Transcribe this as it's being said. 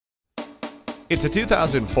It's a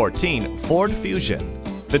 2014 Ford Fusion.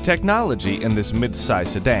 The technology in this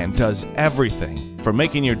mid-size sedan does everything, from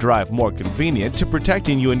making your drive more convenient to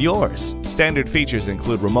protecting you and yours. Standard features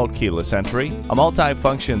include remote keyless entry, a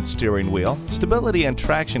multi-function steering wheel, stability and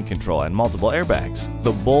traction control, and multiple airbags.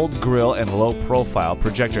 The bold grille and low-profile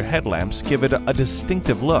projector headlamps give it a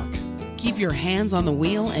distinctive look. Keep your hands on the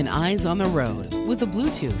wheel and eyes on the road with a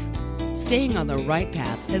Bluetooth. Staying on the right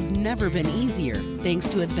path has never been easier thanks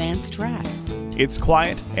to advanced track. It's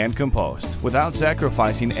quiet and composed without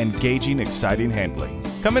sacrificing engaging, exciting handling.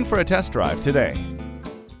 Come in for a test drive today.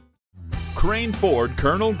 Crain Ford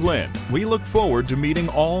Colonel Glenn. We look forward to meeting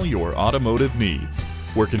all your automotive needs.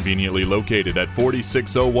 We're conveniently located at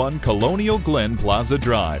 4601 Colonial Glen Plaza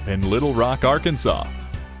Drive in Little Rock, Arkansas.